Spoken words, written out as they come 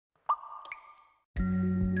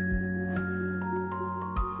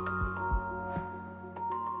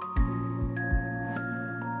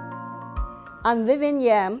I'm Vivian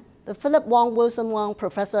Yam, the Philip Wong Wilson Wong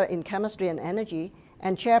Professor in Chemistry and Energy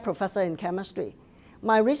and Chair Professor in Chemistry.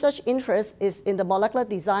 My research interest is in the molecular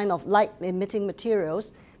design of light-emitting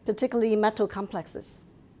materials, particularly metal complexes.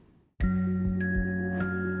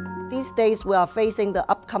 These days, we are facing the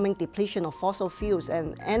upcoming depletion of fossil fuels,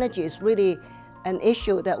 and energy is really an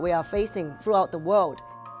issue that we are facing throughout the world.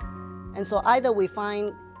 And so either we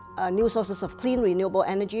find new sources of clean renewable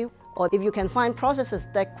energy, or if you can find processes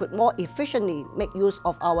that could more efficiently make use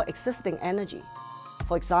of our existing energy.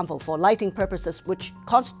 For example, for lighting purposes, which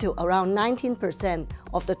constitute around 19%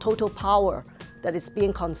 of the total power that is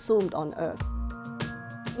being consumed on Earth.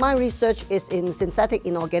 My research is in synthetic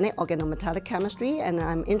inorganic organometallic chemistry, and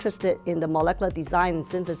I'm interested in the molecular design and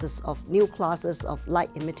synthesis of new classes of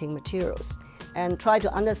light-emitting materials, and try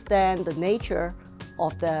to understand the nature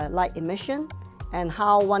of the light emission and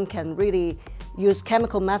how one can really use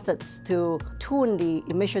chemical methods to tune the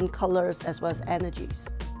emission colors as well as energies.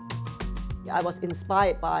 I was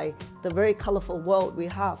inspired by the very colorful world we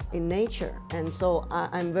have in nature, and so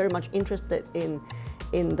I'm very much interested in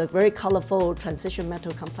the very colorful transition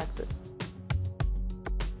metal complexes.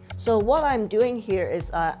 So what I'm doing here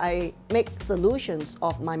is I make solutions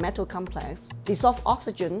of my metal complex. Dissolved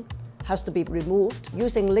oxygen has to be removed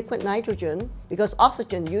using liquid nitrogen because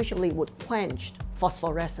oxygen usually would quench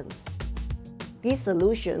phosphorescence. This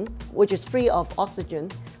solution, which is free of oxygen,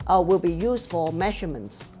 will be used for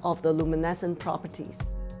measurements of the luminescent properties.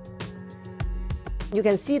 You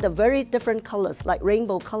can see the very different colors, like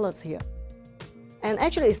rainbow colors here. And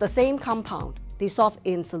actually it's the same compound dissolved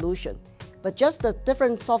in solution, but just the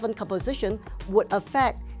different solvent composition would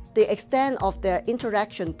affect the extent of their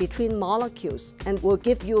interaction between molecules and will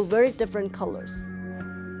give you very different colors.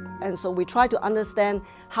 And so we try to understand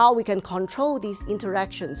how we can control these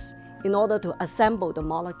interactions in order to assemble the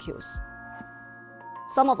molecules.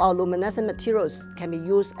 Some of our luminescent materials can be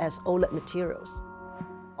used as OLED materials.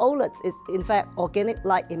 OLEDs is in fact organic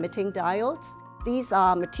light-emitting diodes. These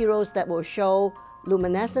are materials that will show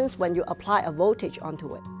luminescence when you apply a voltage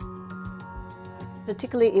onto it.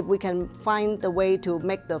 Particularly if we can find the way to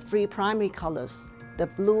make the three primary colors, the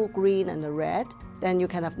blue, green, and the red, then you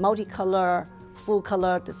can have multicolor, full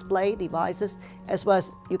color display devices, as well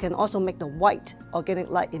as you can also make the white organic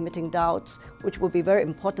light emitting diodes, which will be very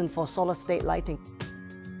important for solid state lighting.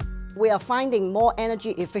 We are finding more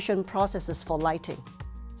energy efficient processes for lighting.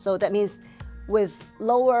 So that means with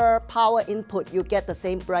lower power input, you get the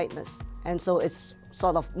same brightness. And so it's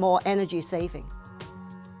sort of more energy saving.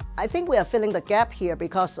 I think we are filling the gap here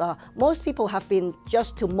because most people have been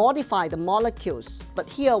just to modify the molecules. But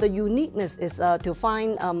here, the uniqueness is to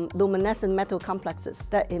find luminescent metal complexes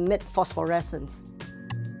that emit phosphorescence.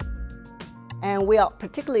 And we are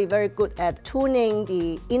particularly very good at tuning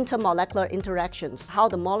the intermolecular interactions, how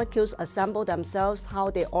the molecules assemble themselves,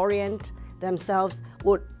 how they orient themselves,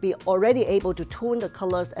 would be already able to tune the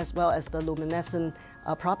colors as well as the luminescent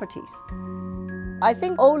properties. I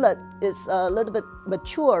think OLED is a little bit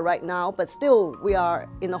mature right now, but still we are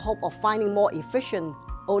in the hope of finding more efficient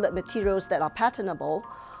OLED materials that are patentable.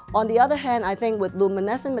 On the other hand, I think with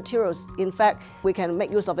luminescent materials, in fact, we can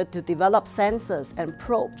make use of it to develop sensors and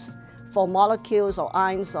probes for molecules or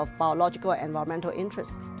ions of biological and environmental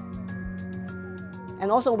interest.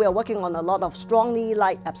 And also we are working on a lot of strongly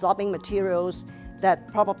light-absorbing materials that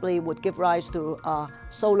probably would give rise to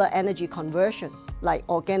solar energy conversion, like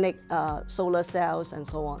organic solar cells and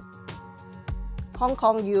so on. Hong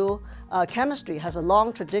Kong U chemistry has a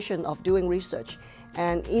long tradition of doing research,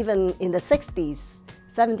 and even in the 60s,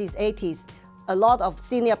 70s, 80s, a lot of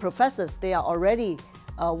senior professors, they are already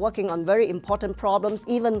working on very important problems,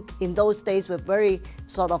 even in those days with very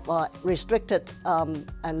sort of restricted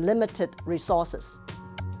and limited resources.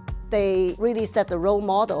 They really set the role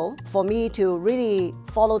model for me to really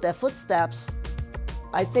follow their footsteps.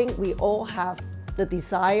 I think we all have the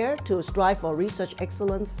desire to strive for research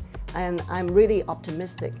excellence, and I'm really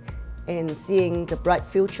optimistic in seeing the bright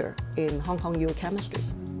future in Hong Kong U chemistry.